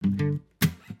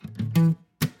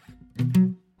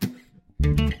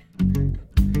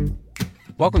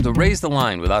Welcome to Raise the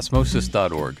Line with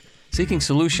Osmosis.org, seeking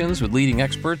solutions with leading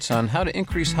experts on how to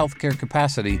increase healthcare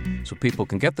capacity so people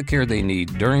can get the care they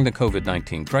need during the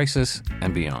COVID-19 crisis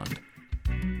and beyond.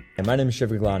 And my name is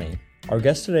Shiv Gaglani. Our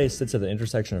guest today sits at the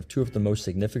intersection of two of the most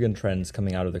significant trends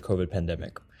coming out of the COVID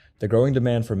pandemic, the growing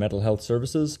demand for mental health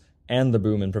services and the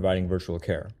boom in providing virtual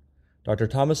care. Dr.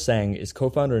 Thomas Sang is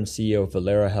co-founder and CEO of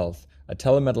Valera Health, a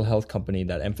telemental health company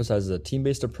that emphasizes a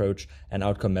team-based approach and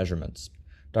outcome measurements.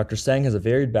 Dr. Sang has a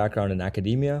varied background in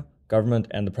academia, government,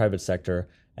 and the private sector,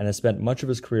 and has spent much of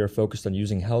his career focused on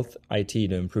using health IT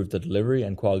to improve the delivery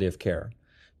and quality of care.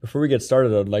 Before we get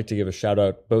started, I'd like to give a shout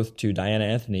out both to Diana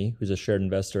Anthony, who's a shared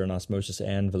investor in Osmosis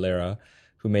and Valera,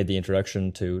 who made the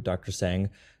introduction to Dr. Sang,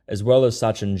 as well as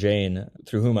Sachin Jain,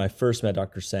 through whom I first met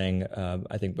Dr. Sang,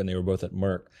 I think when they were both at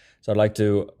Merck. So I'd like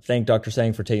to thank Dr.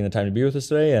 Sang for taking the time to be with us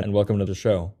today, and welcome to the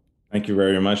show. Thank you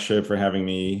very much for having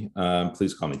me.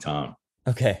 Please call me Tom.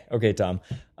 Okay, Tom.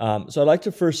 So I'd like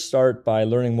to first start by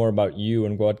learning more about you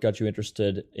and what got you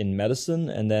interested in medicine,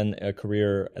 and then a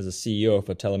career as a CEO of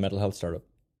a telemental health startup.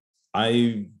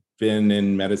 I've been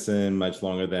in medicine much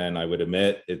longer than I would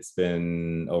admit. It's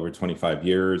been over 25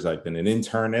 years. I've been an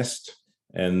internist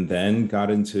and then got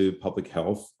into public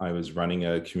health. I was running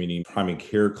a community primary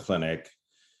care clinic,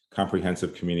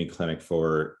 comprehensive community clinic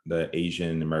for the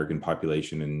Asian American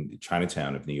population in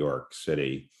Chinatown of New York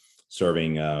City,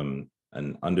 serving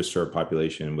an underserved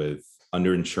population with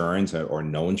underinsurance or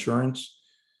no insurance.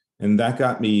 And that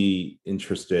got me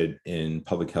interested in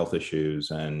public health issues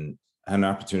and had an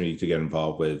opportunity to get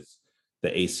involved with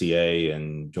the ACA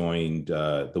and joined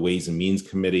the Ways and Means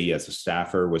Committee as a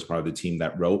staffer, was part of the team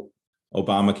that wrote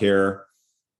Obamacare,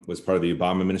 was part of the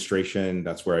Obama administration.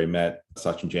 That's where I met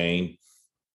Sachin Jain.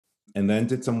 And then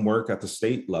did some work at the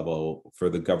state level for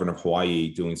the governor of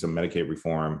Hawaii doing some Medicaid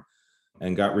reform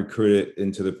and got recruited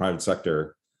into the private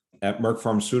sector. At Merck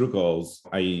Pharmaceuticals,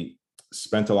 I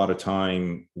spent a lot of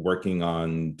time working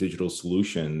on digital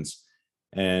solutions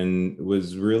and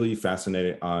was really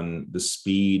fascinated on the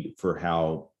speed for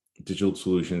how digital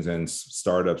solutions and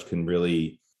startups can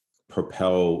really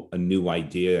propel a new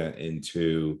idea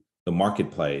into the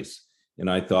marketplace.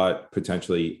 And I thought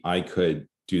potentially I could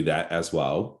do that as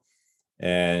well,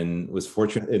 and was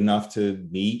fortunate enough to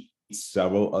meet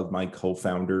several of my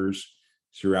co-founders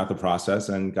throughout the process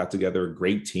and got together a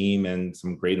great team and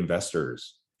some great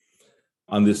investors.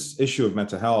 On this issue of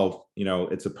mental health,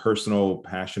 it's a personal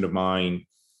passion of mine.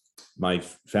 My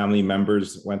family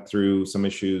members went through some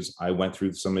issues. I went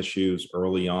through some issues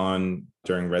early on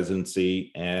during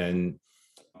residency, and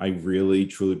I really,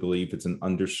 truly believe it's an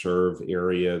underserved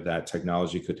area that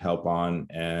technology could help on.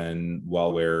 And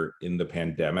while we're in the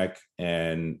pandemic,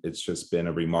 and it's just been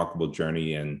a remarkable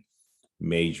journey and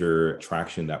major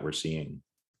traction that we're seeing.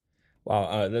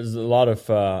 Wow, there's a lot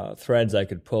of threads I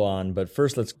could pull on, but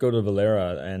first let's go to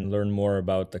Valera and learn more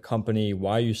about the company,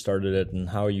 why you started it, and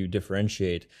how you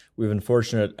differentiate. We've been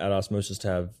fortunate at Osmosis to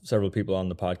have several people on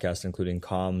the podcast, including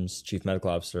Comms Chief Medical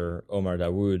Officer Omar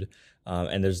Dawood,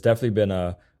 and there's definitely been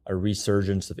a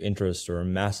resurgence of interest or a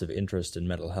massive interest in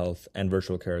mental health and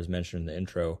virtual care, as mentioned in the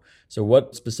intro. So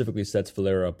what specifically sets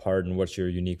Valera apart, and what's your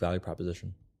unique value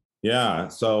proposition? Yeah,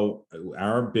 so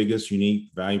our biggest unique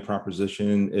value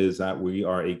proposition is that we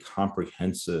are a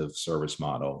comprehensive service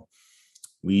model.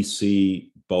 We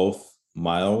see both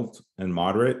mild and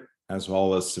moderate as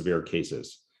well as severe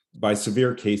cases. By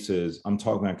severe cases, I'm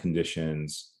talking about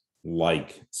conditions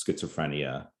like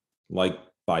schizophrenia, like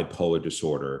bipolar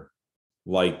disorder,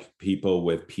 like people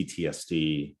with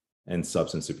PTSD and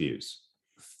substance abuse.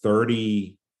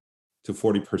 30 to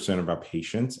 40% of our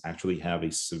patients actually have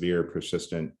a severe,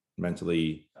 persistent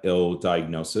mentally ill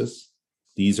diagnosis.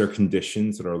 These are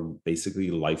conditions that are basically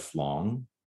lifelong.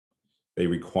 They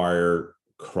require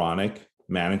chronic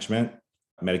management,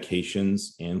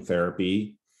 medications, and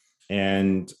therapy.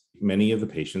 And many of the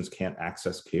patients can't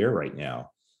access care right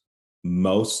now.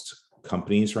 Most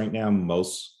companies right now,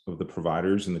 most of the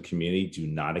providers in the community do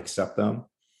not accept them.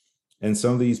 And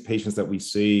some of these patients that we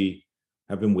see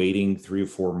have been waiting 3 or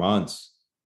 4 months.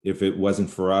 If it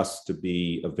wasn't for us to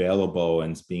be available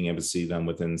and being able to see them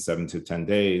within 7 to 10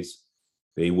 days,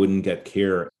 they wouldn't get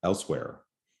care elsewhere.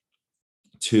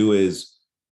 2 is,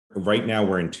 right now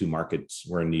we're in 2 markets.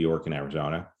 We're in New York and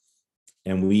Arizona,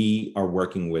 and we are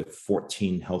working with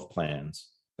 14 health plans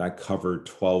that cover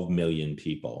 12 million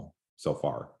people so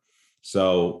far.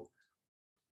 So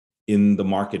in the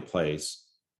marketplace,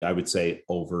 I would say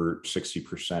over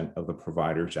 60% of the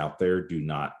providers out there do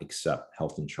not accept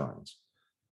health insurance.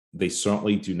 They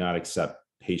certainly do not accept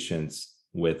patients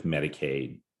with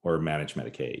Medicaid or managed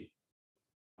Medicaid.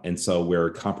 And so we're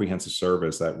a comprehensive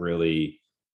service that really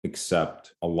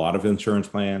accept a lot of insurance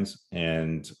plans,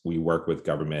 and we work with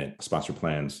government sponsored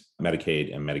plans,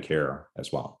 Medicaid and Medicare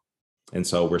as well. And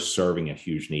so we're serving a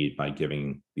huge need by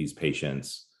giving these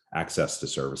patients access to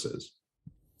services.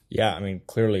 Yeah, I mean,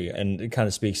 clearly, and it kind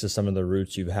of speaks to some of the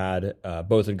roots you've had,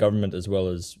 both in government as well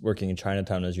as working in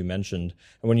Chinatown, as you mentioned.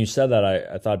 And when you said that,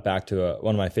 I thought back to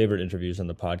one of my favorite interviews on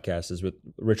the podcast is with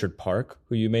Richard Park,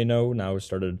 who you may know now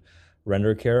started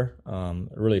Render Care,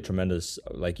 really tremendous,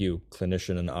 like you,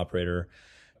 clinician and operator.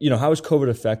 How has COVID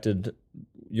affected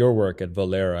your work at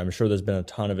Valera? I'm sure there's been a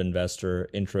ton of investor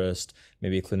interest,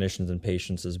 maybe clinicians and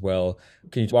patients as well.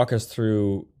 Can you walk us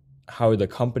through how the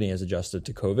company has adjusted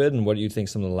to COVID and what do you think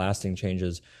some of the lasting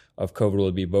changes of COVID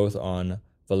will be both on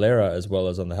Valera as well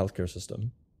as on the healthcare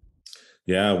system?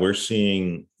 Yeah, we're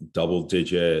seeing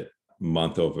double-digit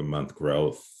month-over-month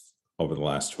growth over the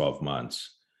last 12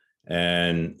 months.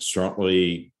 And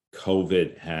certainly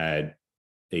COVID had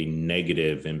a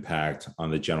negative impact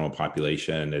on the general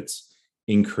population. It's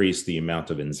increased the amount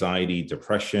of anxiety,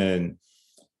 depression.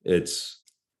 It's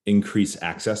increased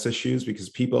access issues because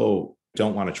people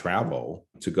don't want to travel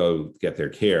to go get their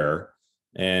care.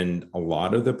 And a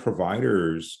lot of the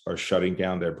providers are shutting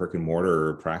down their brick and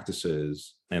mortar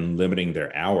practices and limiting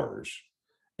their hours.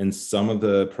 And some of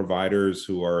the providers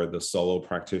who are the solo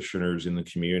practitioners in the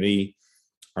community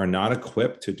are not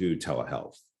equipped to do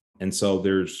telehealth. And so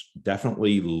there's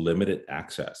definitely limited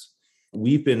access.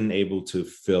 We've been able to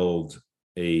fill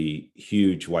a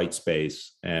huge white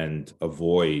space and a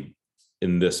void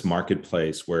in this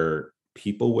marketplace where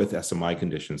people with SMI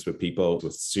conditions, but people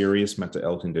with serious mental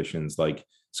health conditions like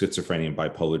schizophrenia and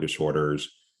bipolar disorders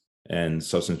and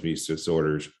substance abuse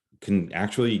disorders can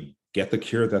actually get the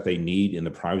care that they need in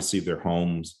the privacy of their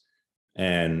homes.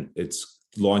 And it's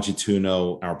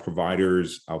longitudinal. Our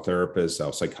providers, our therapists,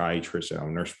 our psychiatrists, our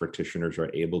nurse practitioners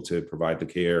are able to provide the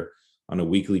care on a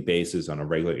weekly basis, on a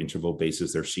regular interval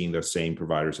basis. They're seeing the same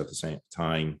providers at the same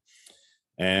time,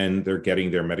 and they're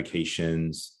getting their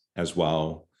medications as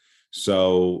well.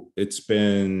 So it's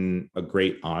been a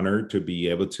great honor to be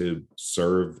able to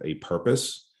serve a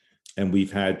purpose. And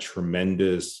we've had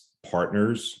tremendous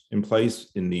partners in place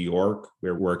in New York.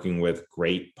 We're working with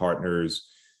great partners,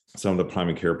 some of the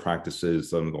primary care practices,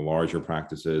 some of the larger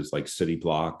practices like City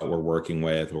Block we're working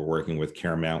with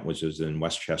Caremount, which is in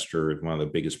Westchester, one of the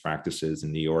biggest practices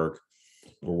in New York.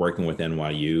 We're working with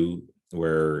NYU,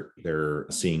 where they're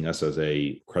seeing us as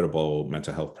a credible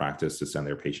mental health practice to send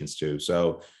their patients to.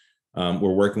 So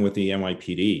we're working with the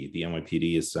NYPD. The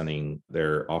NYPD is sending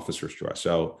their officers to us.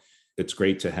 So it's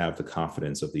great to have the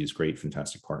confidence of these great,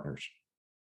 fantastic partners.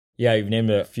 Yeah, you've named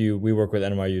a few. We work with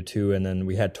NYU too. And then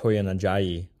we had Toyin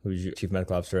Ajayi, who's Chief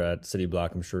Medical Officer at City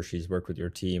Block. I'm sure she's worked with your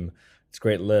team. It's a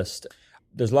great list.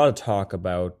 There's a lot of talk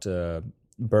about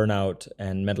burnout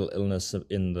and mental illness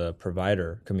in the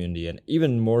provider community, and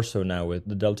even more so now with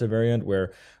the Delta variant,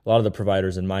 where a lot of the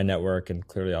providers in my network, and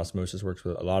clearly Osmosis works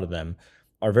with a lot of them,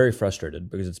 are very frustrated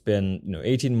because it's been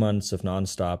 18 months of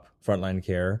nonstop frontline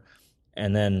care.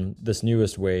 And then this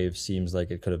newest wave seems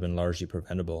like it could have been largely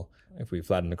preventable if we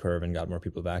flattened the curve and got more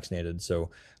people vaccinated. So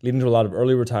leading to a lot of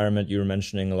early retirement. You were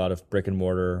mentioning a lot of brick and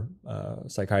mortar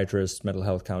psychiatrists, mental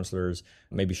health counselors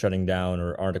maybe shutting down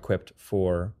or aren't equipped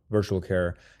for virtual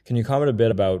care. Can you comment a bit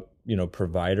about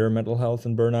provider mental health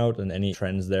and burnout and any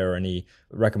trends there or any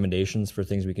recommendations for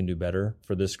things we can do better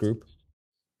for this group?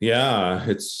 Yeah,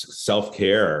 it's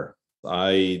self-care.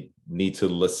 I need to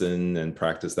listen and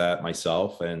practice that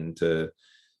myself and to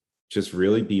just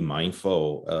really be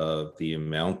mindful of the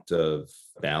amount of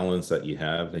balance that you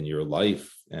have in your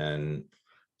life and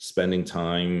spending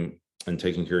time and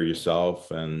taking care of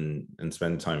yourself and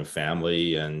spending time with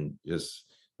family and just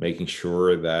making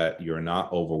sure that you're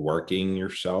not overworking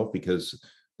yourself, because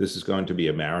this is going to be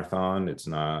a marathon. It's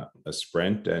not a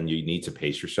sprint, and you need to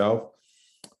pace yourself.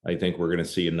 I think we're going to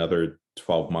see another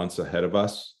 12 months ahead of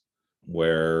us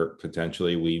where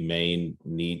potentially we may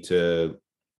need to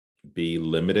be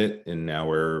limited in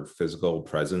our physical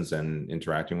presence and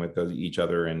interacting with each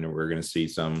other. And we're going to see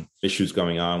some issues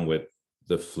going on with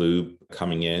the flu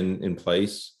coming in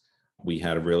place. We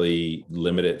had a really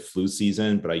limited flu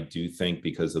season, but I do think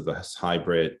because of this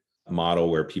hybrid model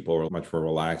where people are much more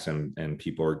relaxed and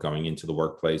people are going into the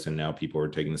workplace and now people are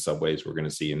taking the subways, we're going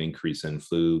to see an increase in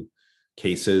flu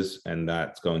cases. And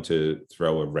that's going to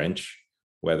throw a wrench,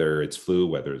 whether it's flu,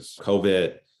 whether it's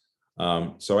COVID.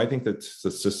 So I think that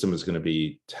the system is going to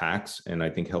be taxed. And I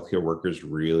think healthcare workers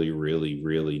really, really,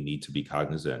 really need to be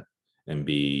cognizant and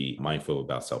be mindful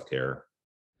about self-care.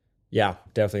 Yeah,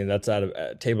 definitely. That's out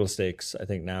of table stakes, I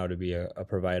think, now to be a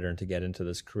provider and to get into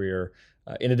this career,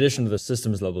 in addition to the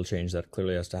systems level change that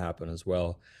clearly has to happen as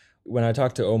well. When I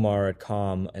talked to Omar at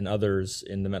Calm and others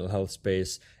in the mental health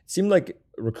space, it seemed like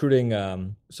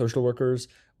recruiting social workers,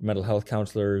 mental health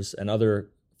counselors, and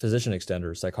other physician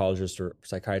extenders, psychologists or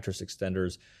psychiatrist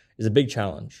extenders, is a big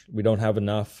challenge. We don't have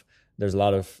enough. There's a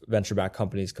lot of venture-backed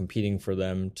companies competing for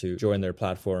them to join their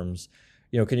platforms.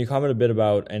 Can you comment a bit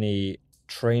about any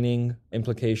training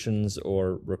implications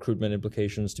or recruitment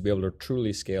implications to be able to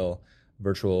truly scale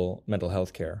virtual mental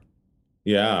health care?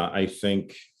 Yeah, I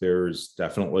think there's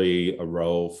definitely a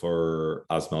role for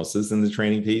osmosis in the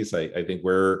training piece. I think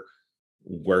we're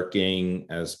working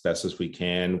as best as we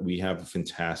can. We have a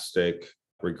fantastic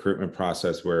recruitment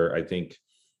process where I think,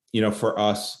 for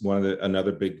us,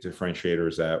 another big differentiator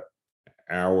is that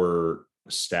our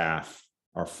staff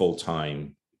are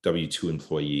full-time W-2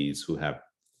 employees who have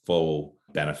full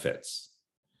benefits.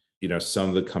 Some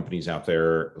of the companies out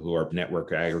there who are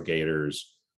network aggregators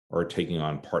are taking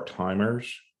on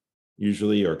part-timers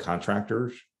usually, or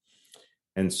contractors.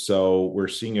 And so we're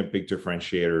seeing a big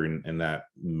differentiator in that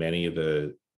many of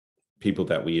the people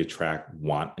that we attract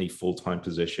want a full-time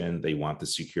position. They want the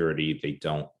security. They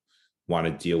don't want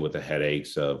to deal with the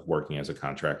headaches of working as a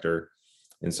contractor.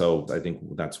 And so I think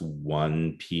that's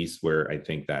one piece where I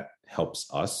think that helps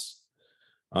us.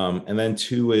 And then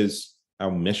two is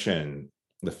our mission,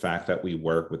 the fact that we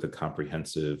work with a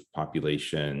comprehensive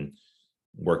population,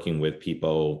 working with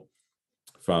people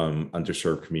from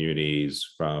underserved communities,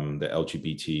 from the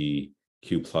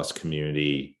LGBTQ plus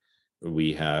community.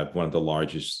 We have one of the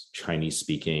largest Chinese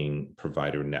speaking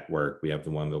provider network. We have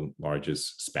one of the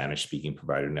largest Spanish speaking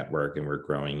provider network, and we're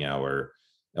growing our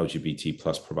LGBT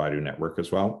plus provider network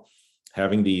as well.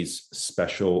 Having these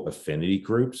special affinity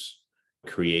groups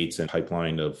creates a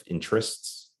pipeline of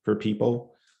interests for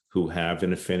people who have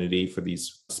an affinity for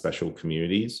these special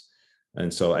communities.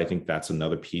 And so I think that's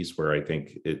another piece where I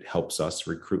think it helps us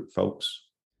recruit folks.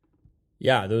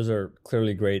 Yeah, those are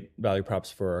clearly great value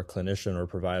props for a clinician or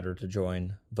provider to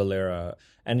join Valera.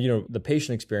 And, the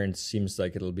patient experience seems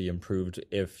like it'll be improved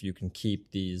if you can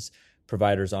keep these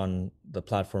providers on the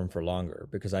platform for longer,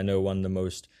 because I know one of the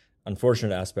most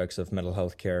unfortunate aspects of mental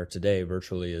health care today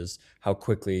virtually is how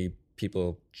quickly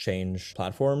people change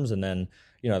platforms. And then,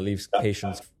 it leaves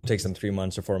patients, it takes them 3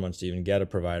 months or 4 months to even get a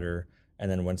provider. And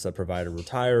then once that provider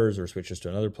retires or switches to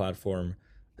another platform,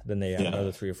 then they have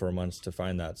another 3 or 4 months to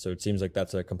find that. So it seems like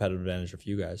that's a competitive advantage for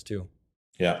you guys too.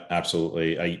 Yeah,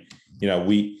 absolutely.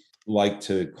 We like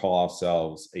to call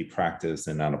ourselves a practice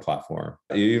and not a platform.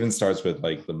 It even starts with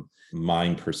like the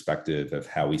mind perspective of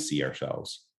how we see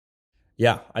ourselves.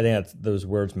 Yeah, I think those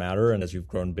words matter. And as you've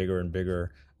grown bigger and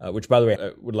bigger, which by the way,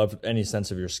 I would love any sense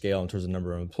of your scale in terms of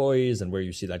number of employees and where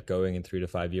you see that going in 3 to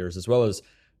 5 years, as well as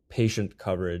patient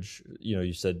coverage.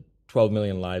 You said 12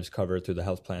 million lives covered through the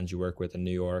health plans you work with in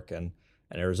New York and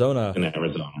Arizona.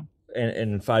 And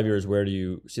in 5 years, where do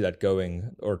you see that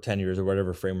going, or 10 years, or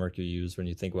whatever framework you use when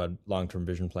you think about long-term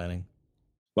vision planning?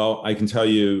 Well, I can tell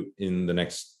you in the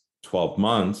next 12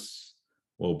 months,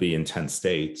 we'll be in 10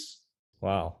 states.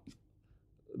 Wow.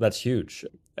 That's huge.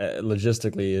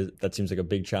 Logistically, that seems like a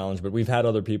big challenge, but we've had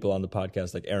other people on the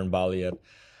podcast like Aaron Bali at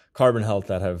Carbon Health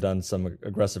that have done some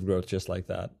aggressive growth just like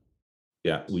that.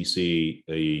 Yeah, we see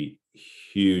a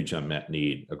huge unmet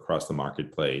need across the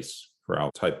marketplace for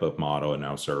our type of model and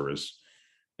our service.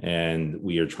 And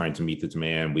we are trying to meet the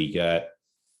demand. We get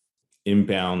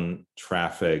inbound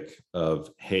traffic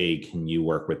of, hey, can you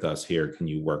work with us here? Can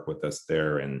you work with us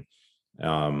there? And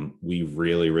we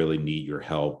really, really need your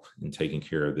help in taking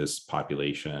care of this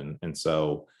population. And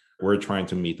so we're trying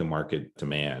to meet the market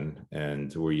demand,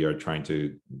 and we are trying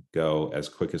to go as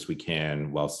quick as we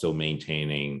can while still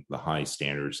maintaining the high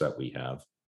standards that we have.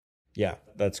 Yeah,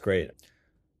 that's great.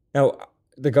 Now,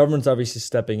 the government's obviously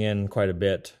stepping in quite a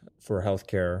bit for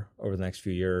healthcare over the next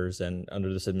few years. And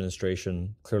under this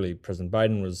administration, clearly President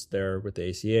Biden was there with the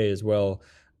ACA as well.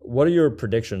 What are your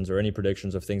predictions, or any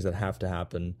predictions of things that have to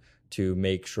happen to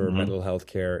make sure mental health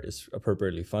care is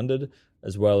appropriately funded,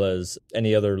 as well as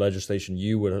any other legislation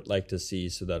you would like to see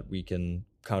so that we can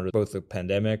counter both the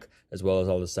pandemic as well as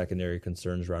all the secondary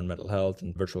concerns around mental health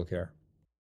and virtual care?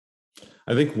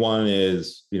 I think one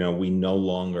is, we no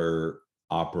longer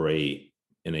operate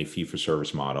in a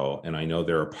fee-for-service model. And I know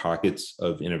there are pockets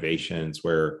of innovations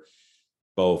where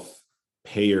both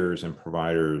payers and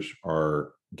providers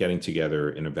are getting together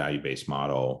in a value-based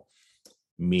model,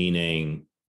 meaning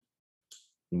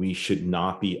we should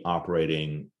not be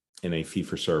operating in a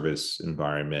fee-for-service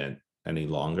environment any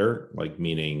longer, like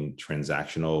meaning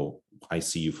transactional, I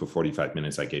see you for 45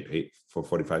 minutes, I get paid for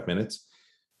 45 minutes.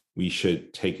 We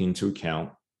should take into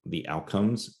account the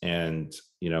outcomes. And,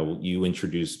 you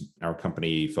introduce our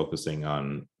company focusing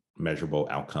on measurable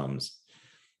outcomes.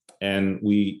 And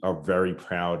we are very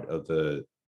proud of the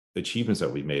achievements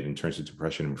that we made in terms of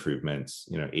depression improvements,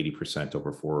 80%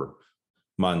 over 4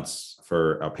 months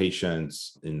for our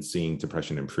patients in seeing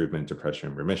depression improvement,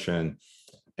 depression remission.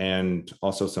 And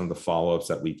also some of the follow-ups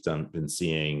that we've been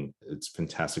seeing. It's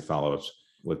fantastic follow-ups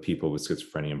with people with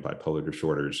schizophrenia and bipolar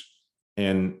disorders.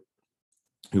 And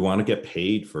we want to get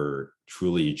paid for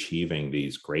truly achieving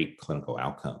these great clinical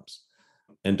outcomes.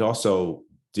 And also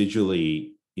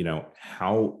digitally,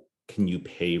 how can you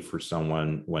pay for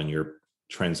someone when you're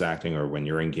transacting or when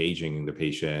you're engaging the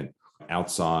patient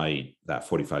outside that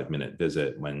 45-minute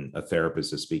visit, when a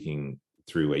therapist is speaking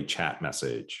through a chat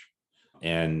message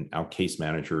and our case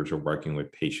managers are working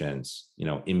with patients,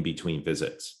 in between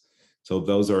visits. So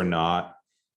those are not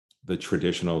the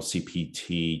traditional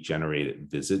CPT generated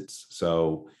visits.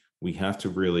 So we have to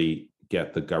really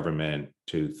get the government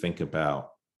to think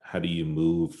about how do you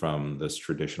move from this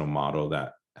traditional model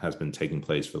that has been taking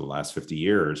place for the last 50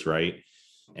 years, right?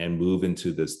 And move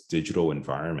into this digital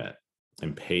environment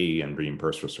and pay and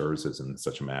reimburse for services in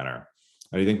such a manner.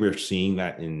 And I think we're seeing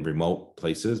that in remote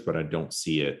places, but I don't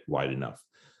see it wide enough.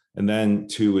 And then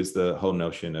two is the whole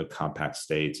notion of compact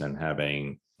states and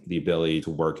having the ability to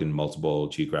work in multiple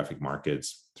geographic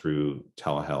markets through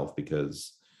telehealth,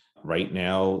 because right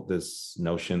now, this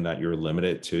notion that you're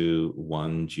limited to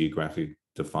one geographic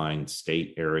defined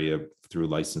state area through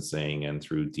licensing and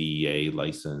through DEA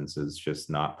license is just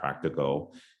not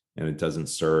practical, and it doesn't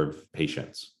serve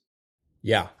patients.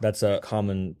 Yeah, that's a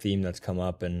common theme that's come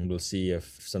up, and we'll see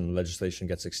if some legislation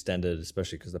gets extended,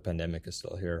 especially because the pandemic is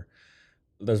still here.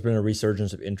 There's been a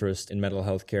resurgence of interest in mental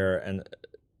health care and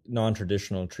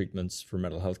non-traditional treatments for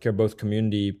mental health care, both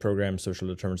community programs, social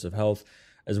determinants of health,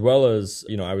 as well as,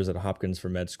 I was at Hopkins for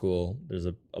med school. There's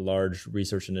a large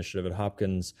research initiative at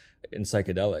Hopkins in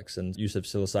psychedelics and use of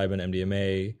psilocybin,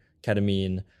 MDMA,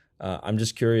 ketamine. I'm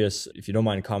just curious if you don't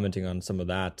mind commenting on some of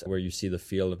that, where you see the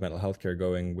field of mental health care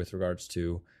going with regards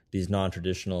to these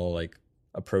non-traditional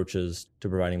approaches to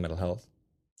providing mental health.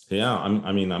 Yeah,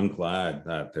 I'm glad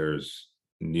that there's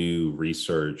new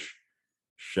research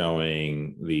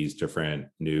showing these different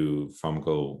new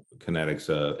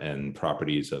pharmacokinetics and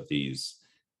properties of these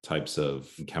types of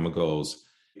chemicals.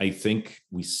 I think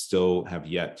we still have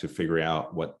yet to figure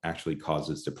out what actually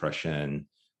causes depression.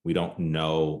 We don't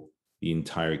know the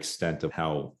entire extent of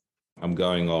how, I'm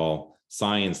going all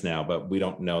science now, but we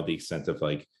don't know the extent of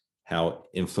how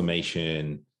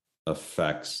inflammation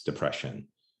affects depression.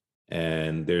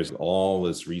 And there's all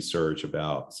this research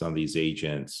about some of these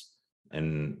agents,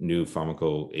 and new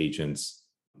pharmaco agents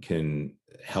can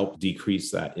help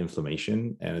decrease that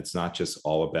inflammation. And it's not just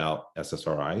all about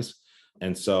SSRIs.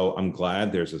 And so I'm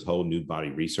glad there's this whole new body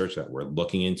research that we're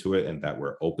looking into it, and that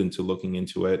we're open to looking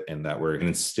into it, and that we're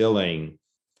instilling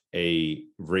a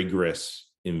rigorous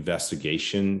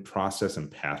investigation process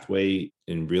and pathway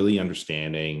in really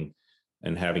understanding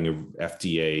and having a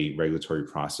FDA regulatory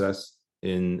process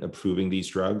in approving these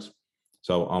drugs.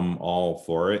 So I'm all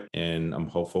for it, and I'm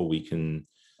hopeful we can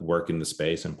work in the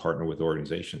space and partner with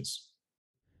organizations.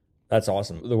 That's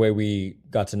awesome. The way we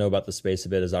got to know about the space a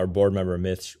bit is our board member,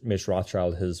 Mitch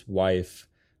Rothschild, his wife,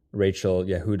 Rachel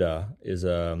Yehuda, is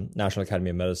a National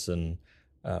Academy of Medicine,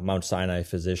 Mount Sinai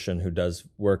physician who does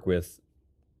work with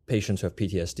patients who have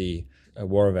PTSD,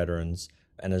 war veterans,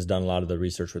 and has done a lot of the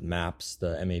research with MAPS,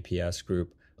 the MAPS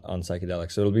group, on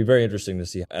psychedelics. So it'll be very interesting to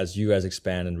see, as you guys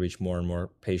expand and reach more and more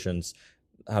patients,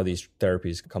 how these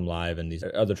therapies come live and these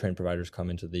other trained providers come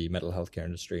into the mental health care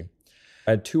industry.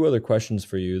 I had two other questions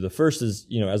for you. The first is,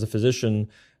 as a physician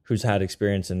who's had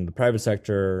experience in the private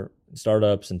sector,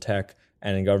 startups and tech,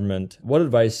 and in government, what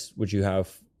advice would you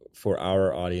have for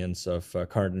our audience of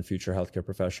current and future healthcare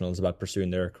professionals about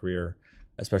pursuing their career,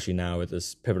 especially now at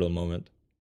this pivotal moment?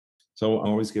 So I'm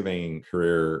always giving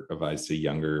career advice to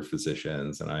younger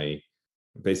physicians, and I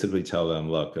basically tell them,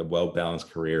 look, a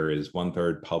well-balanced career is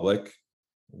 1/3 public,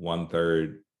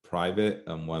 1/3 private,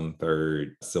 and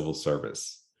 1/3 civil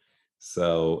service.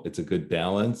 So it's a good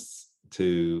balance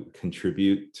to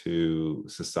contribute to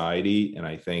society. And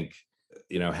I think,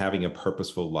 having a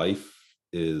purposeful life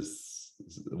is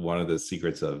one of the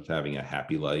secrets of having a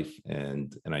happy life.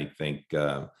 And I think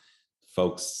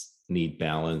folks need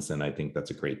balance, and I think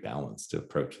that's a great balance to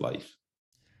approach life.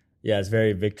 Yeah, it's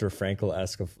very Viktor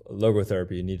Frankl-esque of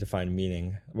logotherapy. You need to find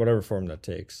meaning, whatever form that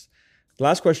takes. The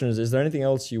last question is there anything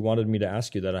else you wanted me to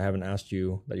ask you that I haven't asked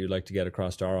you that you'd like to get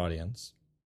across to our audience?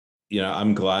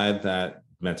 I'm glad that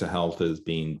mental health is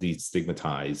being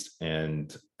destigmatized,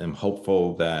 and I'm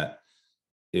hopeful that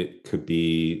it could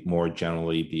be more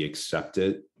generally be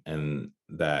accepted, and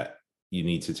that you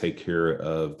need to take care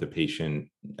of the patient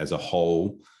as a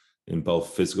whole, in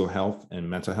both physical health and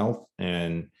mental health.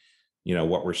 And,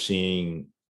 what we're seeing,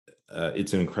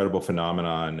 it's an incredible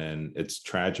phenomenon and it's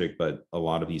tragic, but a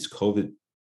lot of these COVID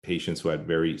patients who had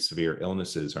very severe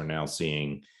illnesses are now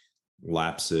seeing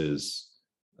lapses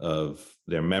of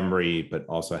their memory, but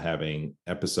also having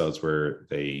episodes where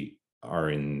they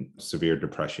are in severe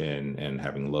depression and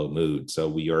having low mood. So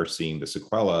we are seeing the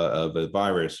sequela of a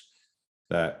virus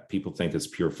that people think is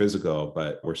pure physical,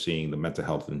 but we're seeing the mental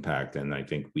health impact. And I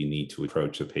think we need to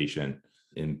approach the patient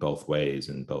in both ways,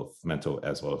 in both mental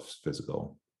as well as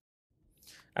physical.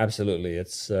 Absolutely.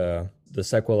 It's the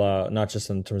sequela, not just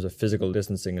in terms of physical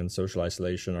distancing and social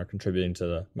isolation, are contributing to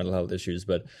the mental health issues,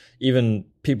 but even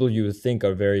people you would think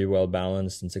are very well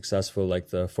balanced and successful, like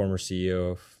the former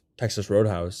CEO of Texas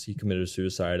Roadhouse. He committed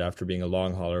suicide after being a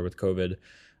long hauler with COVID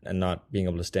and not being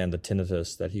able to stand the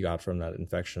tinnitus that he got from that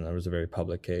infection. That was a very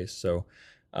public case. So,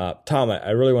 Tom,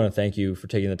 I really want to thank you for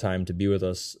taking the time to be with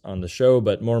us on the show,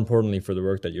 but more importantly, for the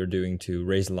work that you're doing to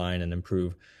raise the line and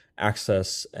improve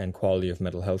access and quality of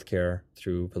mental health care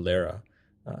through Valera.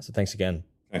 So thanks again.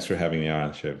 Thanks for having me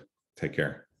on, Shiv. Take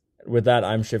care. With that,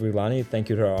 I'm Shiv Gaglani. Thank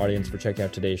you to our audience for checking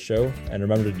out today's show. And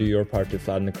remember to do your part to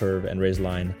flatten the curve and raise the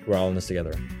line. We're all in this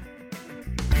together.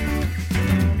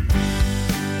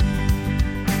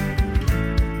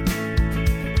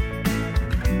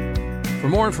 For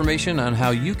more information on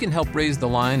how you can help raise the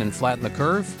line and flatten the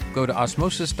curve, go to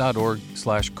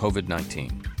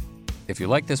osmosis.org/COVID-19. If you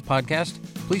like this podcast,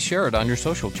 please share it on your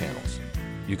social channels.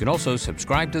 You can also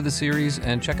subscribe to the series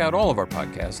and check out all of our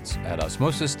podcasts at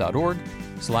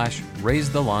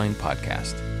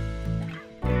osmosis.org/RaiseTheLinePodcast.